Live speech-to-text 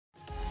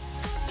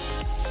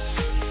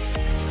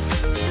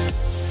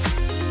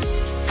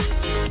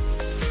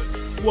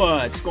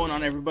What's going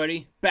on,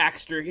 everybody?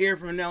 Baxter here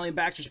from Nelly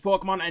Baxter's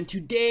Pokemon, and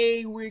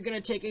today we're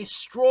gonna take a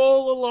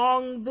stroll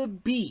along the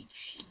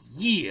beach.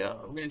 Yeah,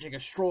 we're gonna take a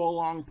stroll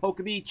along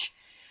Pokebeach,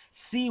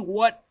 see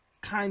what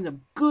kinds of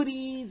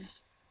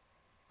goodies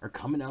are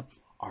coming up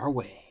our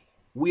way.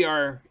 We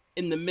are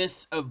in the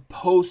midst of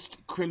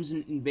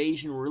post-Crimson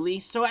Invasion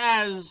release, so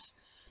as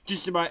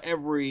just about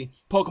every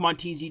Pokemon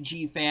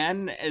TCG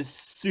fan, as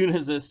soon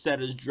as a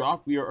set is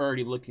dropped, we are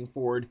already looking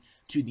forward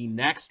to the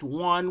next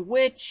one,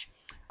 which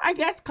I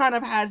guess kind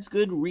of has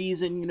good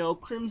reason. You know,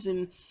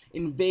 Crimson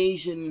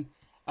Invasion,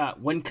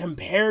 when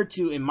compared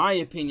to, in my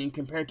opinion,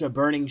 compared to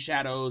Burning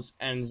Shadows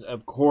and,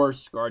 of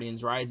course,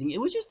 Guardians Rising, it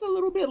was just a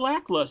little bit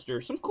lackluster.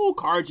 Some cool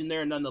cards in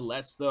there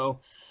nonetheless, though.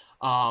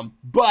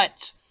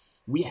 But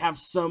we have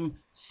some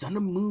Sun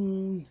and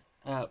Moon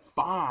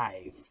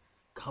 5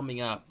 coming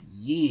up.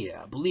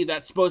 Yeah, I believe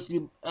that's supposed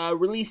to be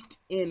released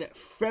in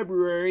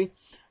February.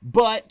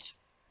 But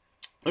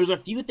there's a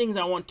few things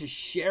I want to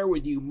share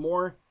with you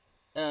more.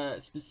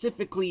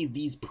 Specifically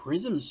these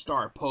Prism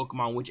Star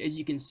Pokemon, which, as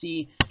you can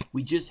see,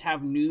 we just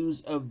have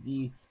news of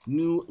the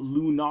new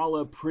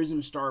Lunala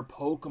Prism Star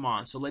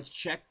Pokemon. So let's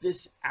check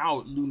this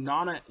out.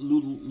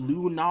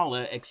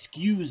 Lunala,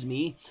 excuse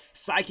me,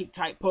 Psychic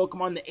type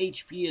Pokemon. The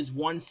HP is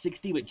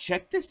 160, but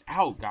check this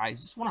out,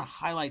 guys. Just want to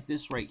highlight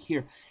this right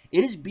here.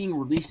 It is being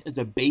released as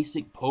a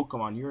basic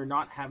Pokemon. You're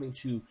not having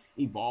to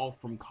evolve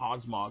from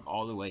Cosmog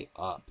all the way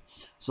up.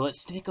 So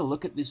let's take a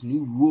look at this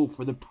new rule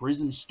for the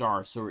Prism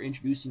Star. So we're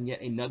introducing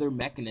yet another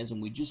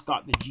mechanism. We just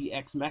got the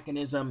GX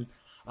mechanism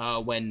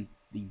when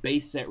the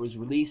base set was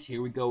released.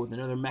 Here we go with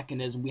another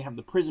mechanism. We have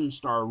the Prism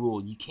Star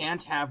rule. You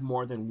can't have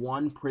more than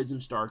one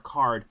Prism Star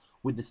card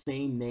with the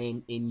same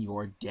name in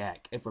your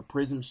deck. If a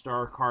Prism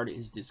Star card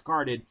is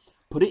discarded,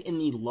 put it in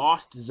the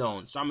Lost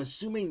Zone. So I'm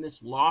assuming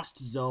this Lost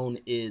Zone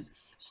is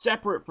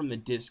separate from the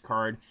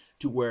discard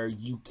to where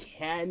you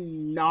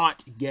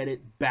cannot get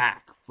it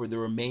back for the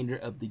remainder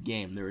of the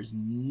game. There is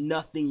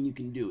nothing you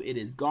can do. It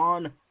is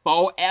gone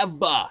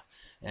forever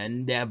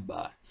and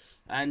ever.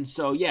 And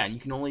so, yeah, you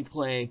can only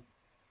play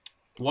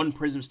one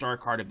Prism Star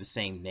card of the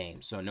same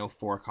name, so no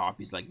 4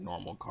 copies like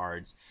normal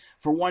cards.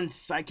 For one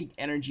Psychic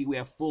Energy, we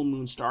have Full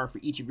Moon Star. For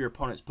each of your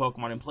opponent's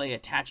Pokemon in play,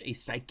 attach a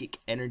Psychic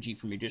Energy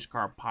from your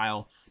discard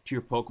pile to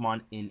your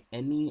Pokemon in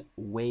any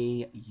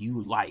way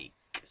you like.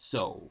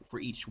 So, for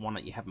each one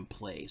that you have in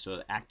play,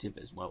 so active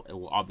as well, it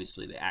will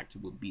obviously, the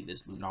active will be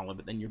this Lunala,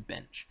 but then your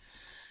bench.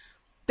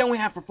 Then we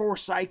have for 4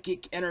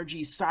 Psychic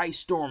Energy,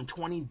 Psystorm,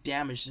 20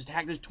 damage. This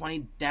attack does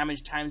 20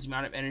 damage times the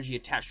amount of energy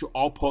attached to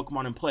all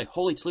Pokemon in play.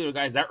 Holy Toledo,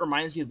 guys, that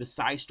reminds me of the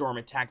Psystorm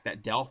attack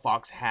that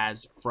Delphox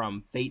has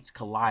from Fates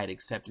Collide,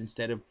 except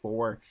instead of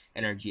 4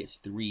 energy, it's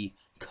 3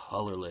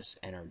 colorless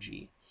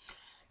energy.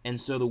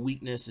 And so the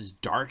weakness is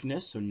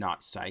Darkness, so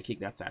not Psychic.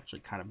 That's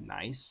actually kind of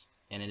nice.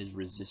 And it is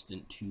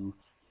resistant to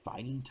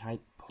Fighting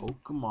type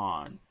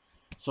Pokemon.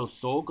 So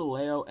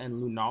Solgaleo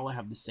and Lunala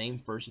have the same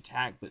first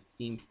attack, but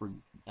themed for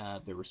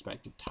their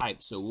respective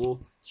types. So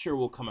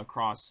we'll come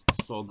across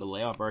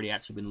Solgaleo. I've already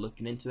actually been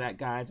looking into that,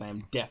 guys. I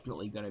am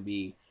definitely going to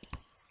be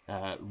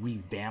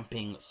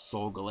revamping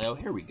Solgaleo.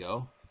 Here we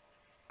go.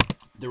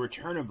 The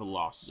Return of the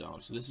Lost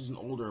Zone. So this is an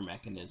older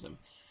mechanism.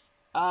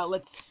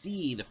 Let's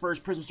see. The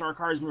first Prism Star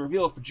card has been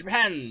revealed for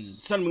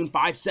Japan's Sun Moon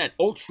 5 set,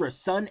 Ultra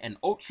Sun and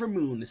Ultra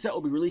Moon. The set will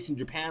be released in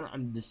Japan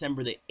on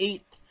December the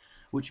 8th.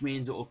 Which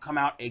means it will come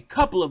out a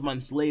couple of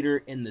months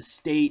later in the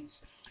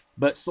States.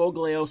 But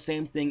Solgaleo,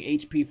 same thing,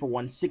 HP for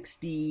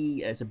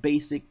 160 as a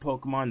basic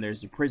Pokemon.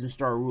 There's the Prism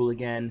Star rule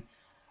again.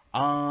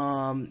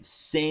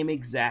 Same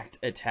exact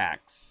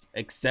attacks,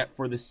 except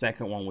for the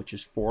second one, which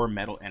is 4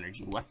 Metal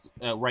Energy.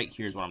 Right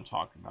here is what I'm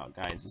talking about,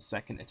 guys. The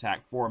second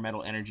attack, 4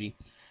 Metal Energy.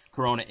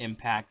 Corona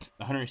Impact,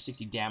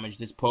 160 damage.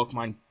 This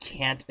Pokemon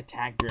can't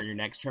attack during your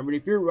next turn. But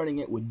if you're running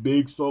it with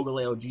big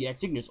Solgaleo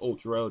GX, you can just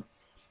Ultra Road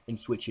and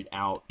switch it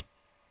out.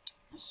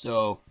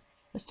 So,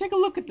 let's take a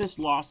look at this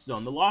Lost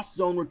Zone. The Lost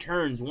Zone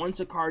returns.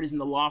 Once a card is in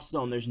the Lost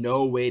Zone, there's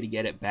no way to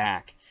get it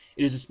back.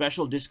 It is a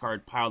special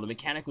discard pile. The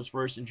mechanic was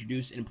first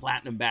introduced in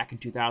Platinum back in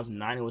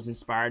 2009 and was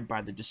inspired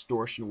by the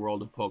distortion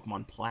world of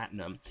Pokemon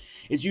Platinum.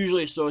 It's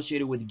usually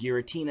associated with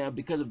Giratina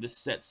because of the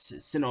set's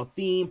Sinnoh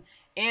theme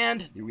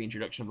and the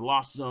reintroduction of the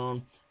Lost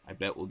Zone. I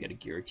bet we'll get a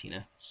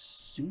Giratina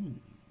soon.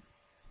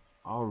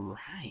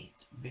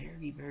 Alright,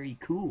 very, very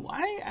cool.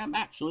 I am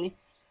actually,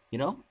 you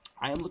know,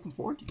 I am looking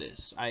forward to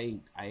this. I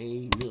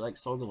really like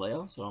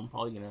Solgaleo, so I'm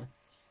probably gonna.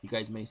 You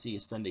guys may see a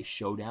Sunday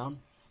showdown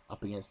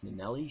up against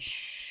Ninelli.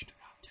 Shh, do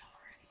not tell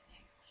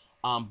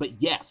her anything.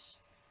 But yes,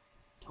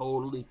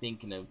 totally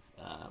thinking of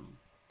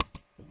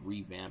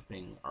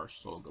revamping our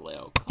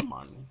Solgaleo. Come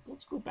on,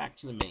 let's go back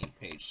to the main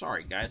page.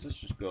 Sorry, guys, let's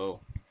just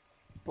go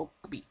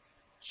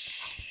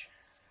Pokebeach.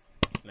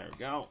 There we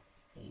go.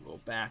 We'll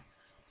go back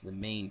to the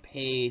main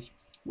page.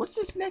 What's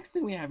this next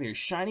thing we have here?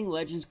 Shining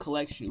Legends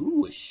Collection.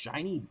 Ooh, a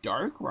shiny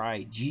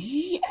Darkrai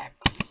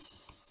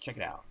GX. Check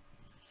it out.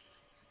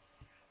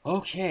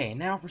 Okay,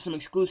 now for some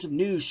exclusive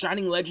news.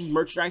 Shining Legends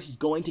merchandise is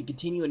going to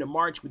continue into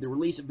March with the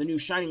release of the new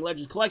Shining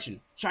Legends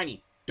Collection.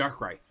 Shiny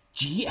Darkrai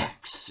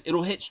GX.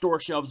 It'll hit store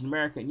shelves in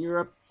America and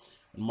Europe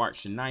on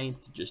March the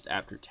 9th, just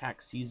after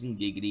tax season.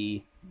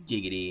 Giggity,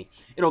 giggity.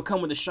 It'll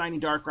come with a shiny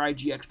Darkrai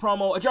GX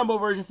promo, a jumbo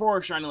version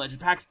 4 shiny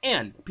legend packs,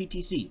 and a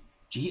PTC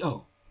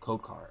GO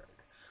code card.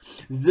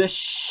 The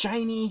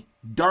shiny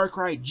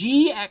Darkrai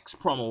GX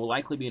promo will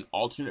likely be an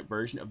alternate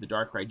version of the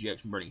Darkrai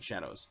GX from Burning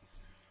Shadows.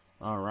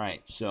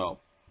 Alright, so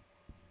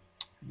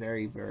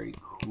very, very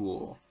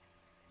cool.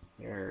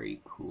 Very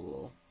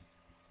cool.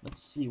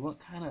 Let's see, what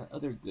kind of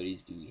other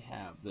goodies do we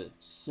have? The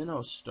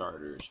Sinnoh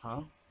starters,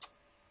 huh?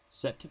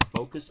 Set to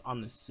focus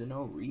on the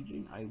Sinnoh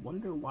region? I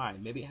wonder why.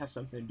 Maybe it has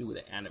something to do with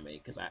the anime,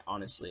 because I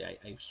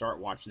start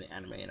watching the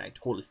anime and I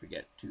totally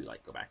forget to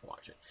like go back and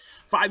watch it.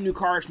 5 new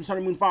cards from Sun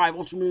and Moon 5,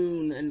 Ultra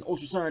Moon, and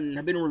Ultra Sun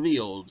have been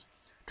revealed.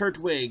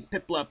 Turtwig,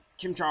 Piplup,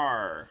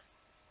 Chimchar,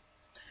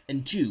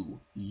 and 2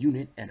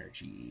 Unit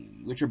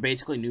Energy, which are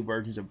basically new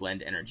versions of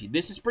Blend Energy.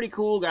 This is pretty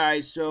cool,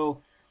 guys.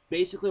 So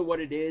basically what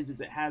it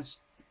is it has,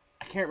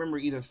 I can't remember,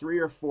 either 3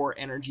 or 4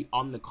 energy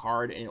on the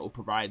card, and it will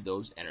provide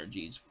those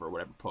energies for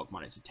whatever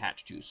Pokemon it's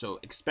attached to. So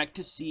expect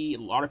to see a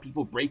lot of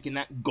people breaking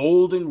that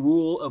golden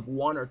rule of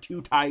 1 or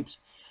 2 types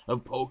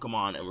of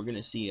Pokemon, and we're going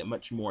to see a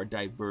much more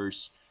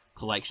diverse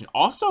collection.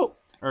 Also,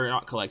 or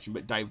not collection,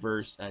 but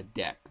diverse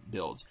deck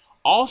builds.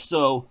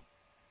 Also,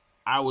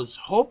 I was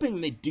hoping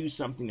they'd do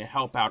something to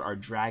help out our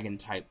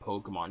Dragon-type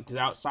Pokemon, because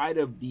outside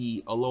of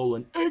the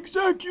Alolan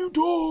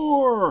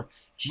Executor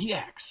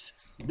GX,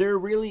 there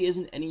really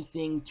isn't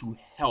anything to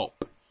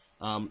help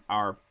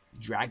our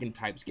Dragon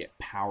types get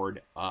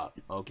powered up,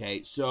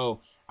 okay?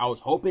 So I was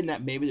hoping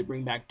that maybe they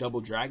bring back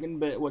Double Dragon,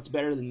 but what's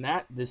better than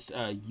that? This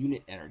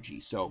Unit Energy.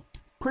 So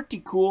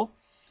pretty cool.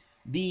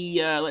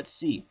 The, let's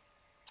see.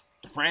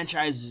 The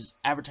franchise is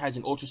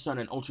advertising Ultra Sun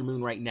and Ultra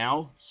Moon right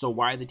now, so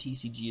why the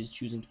TCG is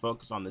choosing to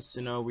focus on the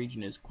Sinnoh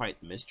region is quite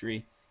the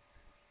mystery.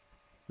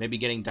 Maybe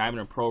getting Diamond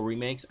and Pearl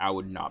remakes, I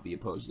would not be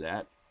opposed to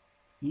that.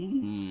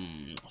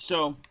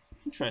 So,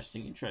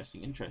 interesting.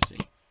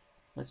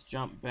 Let's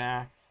jump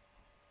back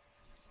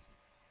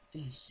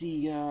and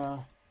see,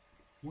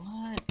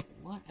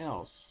 what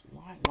else?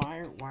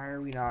 Why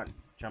are we not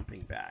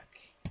jumping back?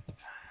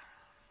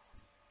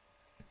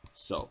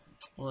 So,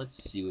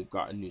 let's see. We've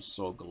got a new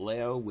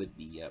Solgaleo with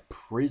the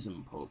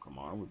Prism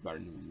Pokemon. We've got a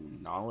new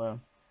Lunala.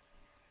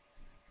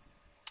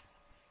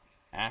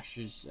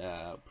 Ash's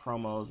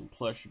promos and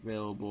plush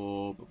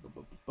available.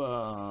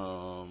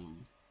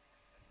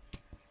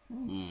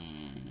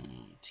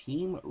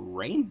 Team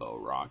Rainbow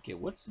Rocket.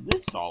 What's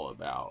this all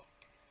about?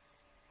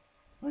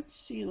 Let's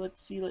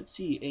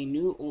see. A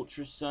new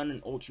Ultra Sun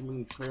and Ultra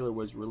Moon trailer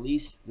was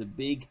released. The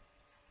big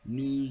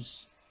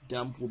news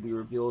dump will be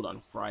revealed on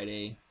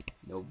Friday,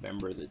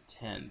 November the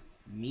 10th.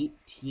 Meet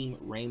Team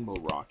Rainbow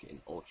Rocket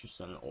and Ultra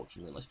Sun and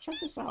Ultra Moon. Let's check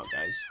this out,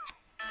 guys.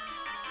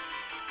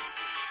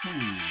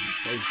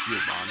 There's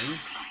Giovanni.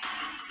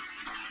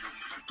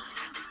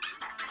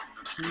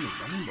 Team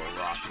Rainbow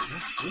Rocket.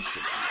 What's this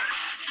about?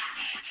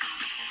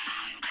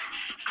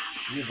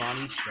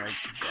 Giovanni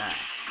strikes back.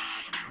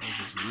 There's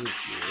his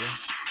Mewtwo.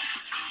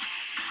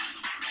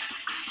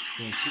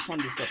 So it's just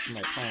under up to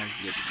my plans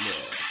to get the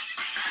blood.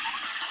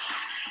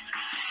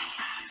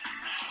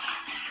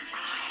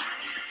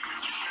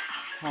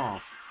 Huh.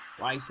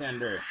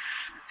 Lysander.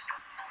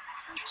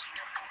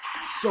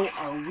 So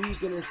are we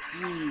gonna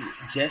see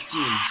Jesse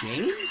and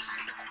James?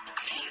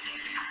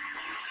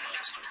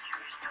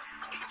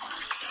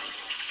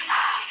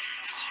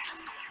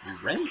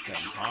 Rent them,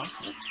 huh?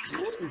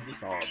 What is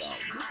this all about?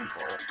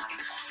 Beautiful.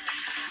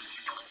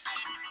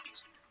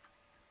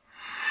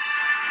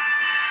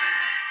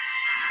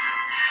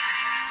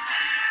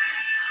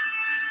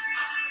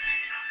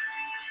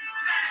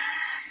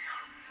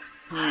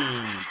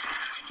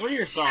 What are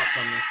your thoughts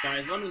on this,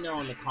 guys? Let me know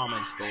in the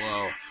comments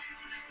below.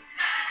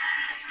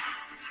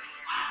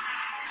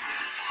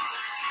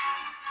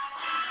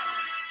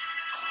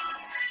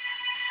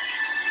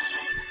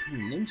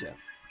 Ninja.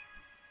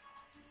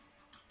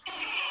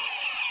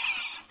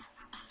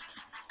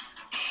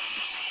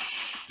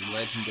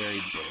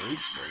 Legendary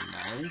birds, very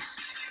nice.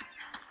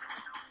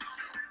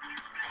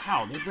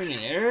 Wow, they're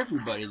bringing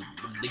everybody.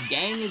 The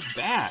gang is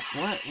back.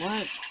 What?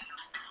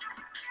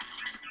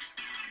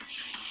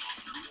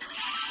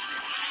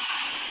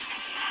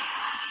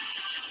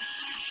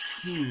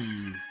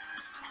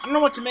 I don't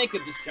know what to make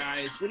of this,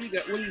 guys. What do you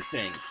got? What do you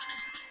think?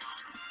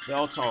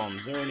 Beltone,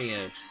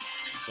 Xerneas,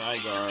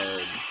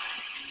 Zygarde,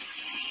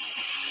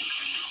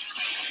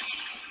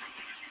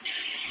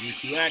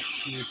 Mewtwo-X,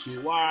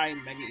 Mewtwo-Y,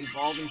 Mega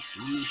Evolving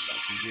Sweep, got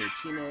some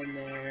Giratina in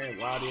there,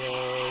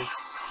 Latios,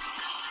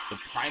 the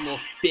Primal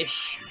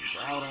Fish,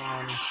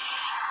 Groudon.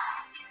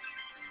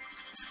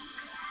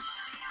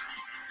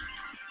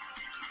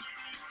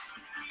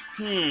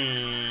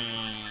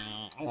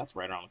 Oh, that's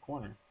right around the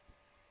corner.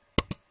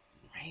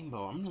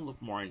 Rainbow, I'm gonna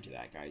look more into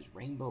that, guys.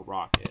 Rainbow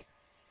Rocket.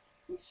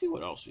 Let's see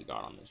what else we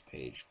got on this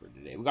page for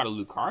today. We got a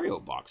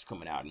Lucario box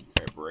coming out in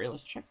February.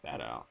 Let's check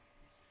that out.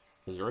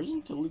 Because there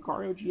isn't a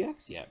Lucario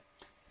GX yet.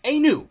 A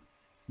new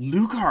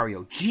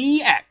Lucario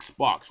GX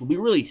box will be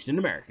released in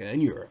America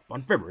and Europe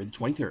on February the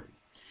 23rd.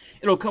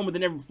 It'll come with a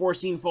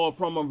never-before-seen fall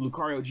promo of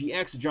Lucario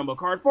GX, a jumbo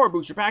card, 4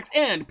 booster packs,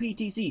 and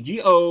PTC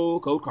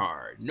GO code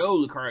card. No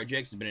Lucario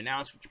GX has been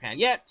announced for Japan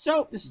yet,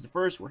 so this is the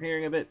first we're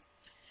hearing of it.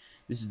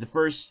 This is the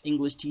first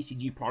English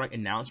TCG product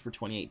announced for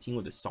 2018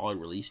 with a solid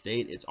release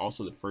date. It's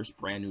also the first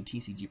brand new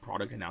TCG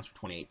product announced for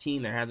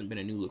 2018. There hasn't been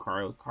a new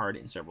Lucario card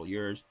in several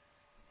years,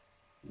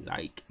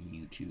 like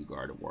Mewtwo,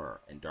 Gardevoir,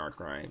 and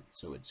Darkrai,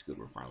 so it's good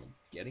we're finally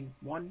getting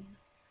one.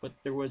 But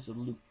there was a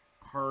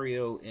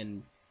Lucario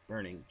in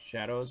Burning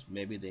Shadows.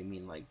 Maybe they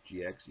mean like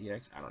GX,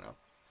 EX, I don't know.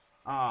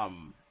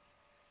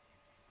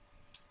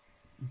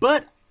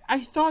 But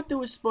I thought there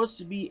was supposed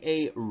to be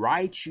a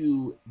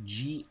Raichu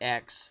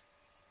GX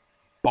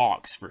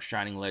box for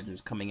Shining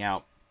Legends coming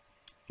out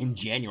in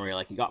January.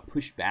 Like it got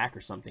pushed back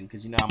or something,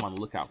 because you know I'm on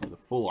the lookout for the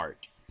full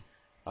art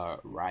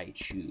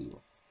Raichu.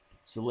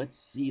 So let's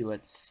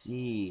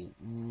see.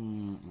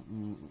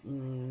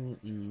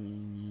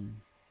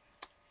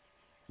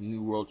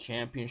 New World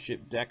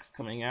Championship decks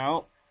coming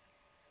out.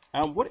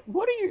 What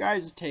are your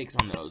guys' takes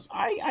on those?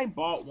 I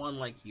bought one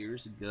like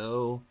years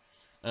ago.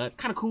 It's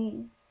kind of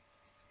cool,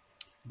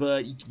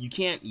 but you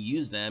can't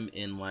use them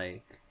in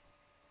like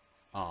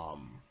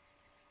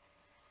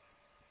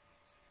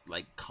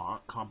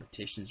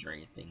competitions or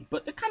anything.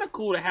 But they're kind of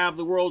cool to have.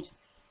 The world's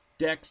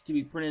decks to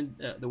be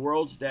printed. The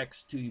world's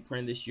decks to be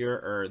printed this year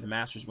are the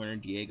Masters winner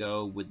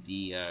Diego with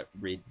the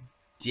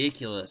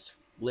ridiculous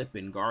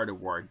flippin'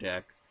 Gardevoir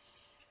deck.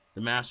 The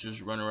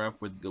Masters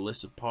runner-up with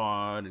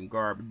Galissapod and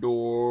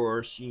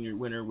Garbodor, senior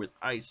winner with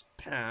Ice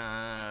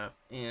Path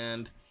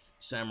and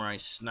Samurai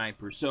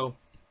Sniper. So,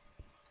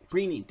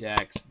 pretty neat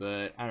decks,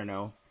 but I don't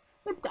know.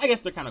 I guess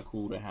they're kind of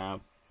cool to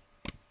have.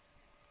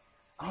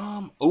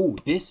 Oh,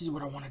 this is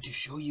what I wanted to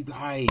show you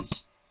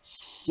guys.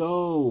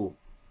 So,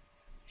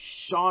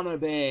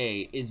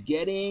 Shaunabe is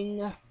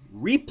getting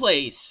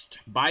replaced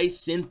by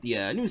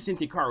Cynthia. A new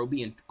Cynthia card will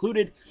be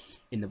included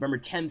in November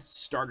 10th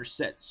starter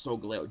set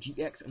Solgaleo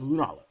GX and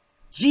Lunala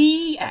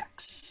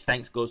GX.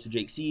 Thanks goes to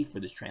Jake C for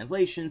this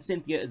translation.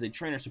 Cynthia is a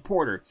trainer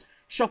supporter.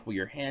 Shuffle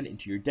your hand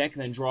into your deck,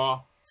 then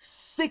draw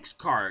 6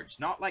 cards.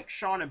 Not like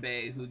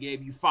Shaunabe, who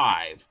gave you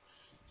 5.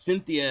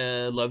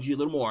 Cynthia loves you a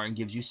little more and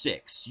gives you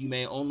 6. You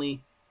may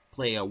only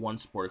play a 1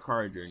 supporter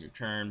card during your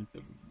turn.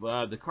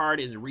 The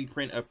card is a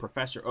reprint of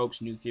Professor Oak's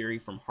new theory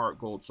from Heart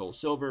Gold, Soul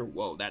Silver.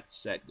 Whoa, that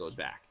set goes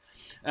back.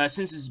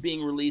 Since it's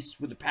being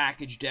released with the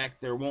package deck,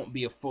 there won't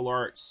be a full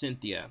art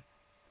Cynthia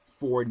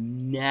for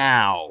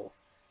now.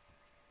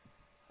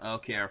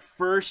 Okay, our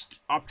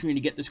first opportunity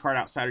to get this card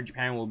outside of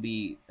Japan will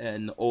be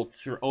an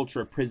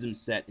Ultra Prism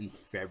set in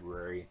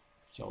February.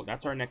 So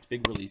that's our next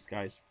big release,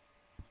 guys.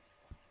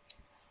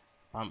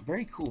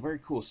 Very cool, very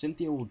cool.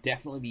 Cynthia will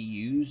definitely be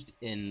used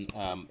in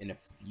a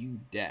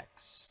few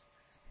decks.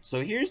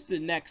 So here's the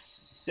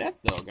next set,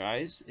 though,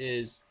 guys,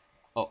 is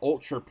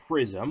Ultra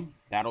Prism.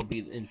 That'll be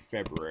in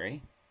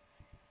February.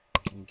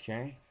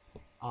 Okay.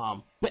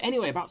 But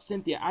anyway, about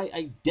Cynthia,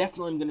 I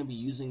definitely am going to be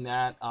using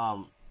that.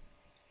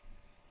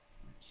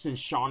 Since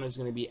Sean is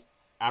going to be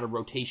out of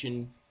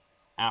rotation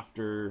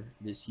after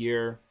this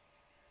year.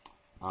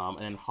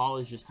 And Hall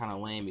is just kind of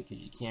lame because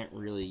you can't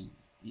really...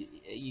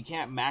 You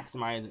can't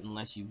maximize it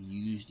unless you've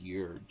used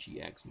your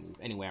GX move.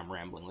 Anyway, I'm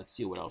rambling. Let's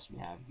see what else we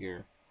have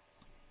here.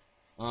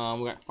 We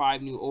got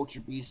 5 new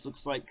Ultra Beasts,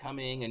 looks like,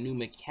 coming. A new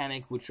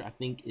mechanic, which I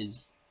think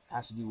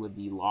has to do with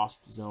the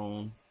Lost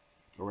Zone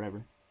or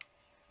whatever.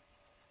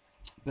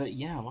 But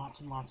yeah, lots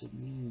and lots of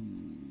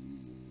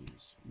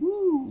news.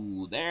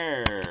 Woo!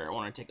 There. I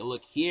want to take a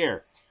look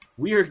here.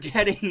 We are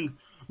getting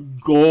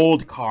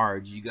gold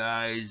cards, you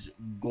guys.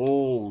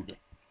 Gold.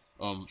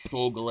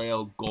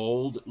 Solgaleo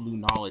Gold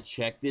Lunala.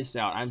 Check this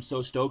out. I'm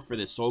so stoked for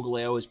this.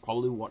 Solgaleo is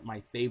probably one of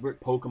my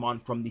favorite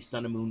Pokemon from the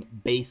Sun and Moon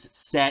base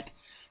set.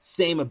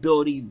 Same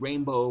ability,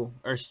 Rainbow,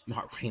 or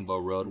not Rainbow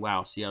Road.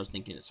 Wow, see, I was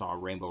thinking it saw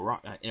Rainbow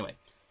Rock. Anyway,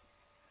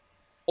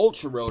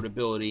 Ultra Road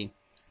ability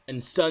and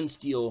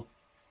Sunsteel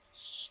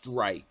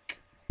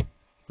Strike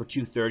for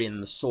 230, and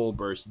then the Soul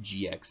Burst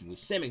GX move.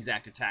 Same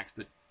exact attacks,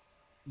 but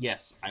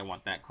yes, I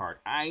want that card.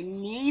 I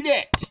need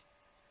it!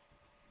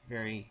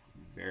 Very,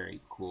 very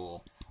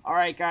cool.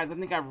 Alright, guys, I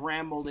think I've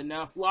rambled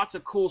enough. Lots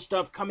of cool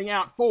stuff coming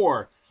out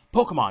for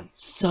Pokemon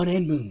Sun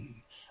and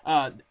Moon.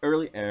 Not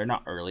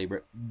early,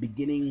 but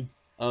beginning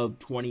of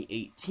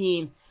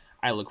 2018.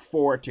 I look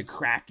forward to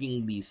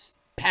cracking these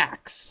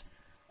packs.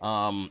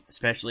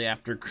 Especially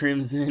after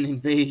Crimson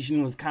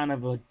Invasion was kind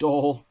of a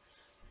dull,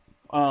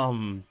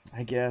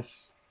 I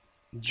guess,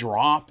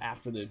 drop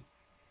after the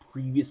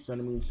previous Sun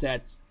and Moon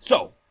sets.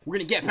 So, we're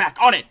going to get back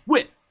on it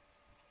with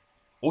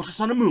Ultra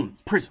Sun and Moon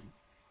Prism.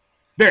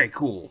 Very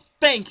cool.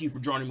 Thank you for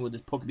joining me with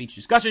this Pokebeach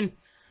discussion.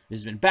 This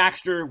has been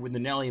Baxter with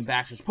Nelly and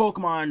Baxter's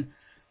Pokemon.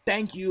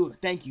 Thank you,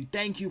 thank you,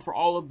 thank you for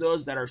all of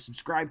those that are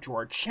subscribed to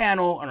our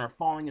channel and are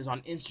following us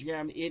on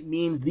Instagram. It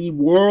means the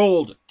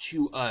world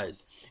to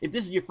us. If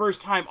this is your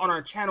first time on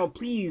our channel,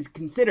 please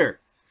consider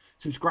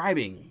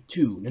subscribing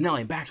to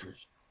Nelly and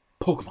Baxter's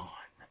Pokemon.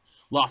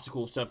 Lots of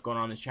cool stuff going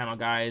on this channel,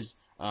 guys.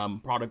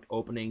 Product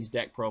openings,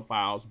 deck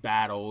profiles,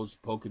 battles,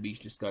 Pokebeach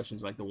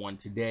discussions like the one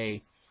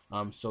today.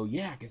 So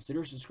yeah,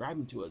 consider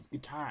subscribing to us.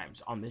 Good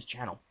times on this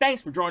channel.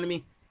 Thanks for joining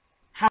me.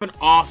 Have an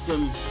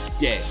awesome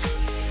day.